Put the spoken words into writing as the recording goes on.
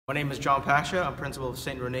My name is John Pasia. I'm principal of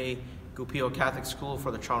St. Rene Goupil Catholic School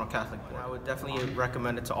for the Toronto Catholic Board. I would definitely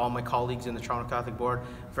recommend it to all my colleagues in the Toronto Catholic Board.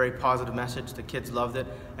 Very positive message. The kids loved it.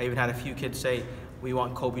 I even had a few kids say, we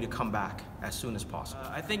want Kobe to come back as soon as possible.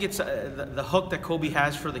 I think it's the hook that Kobe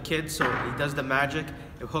has for the kids, so he does the magic,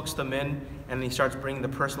 it hooks them in, and he starts bringing the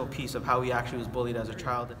personal piece of how he actually was bullied as a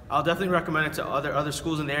child. I'll definitely recommend it to other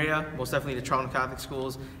schools in the area, most definitely the Toronto Catholic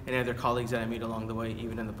schools, and other colleagues that I meet along the way,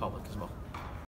 even in the public as well.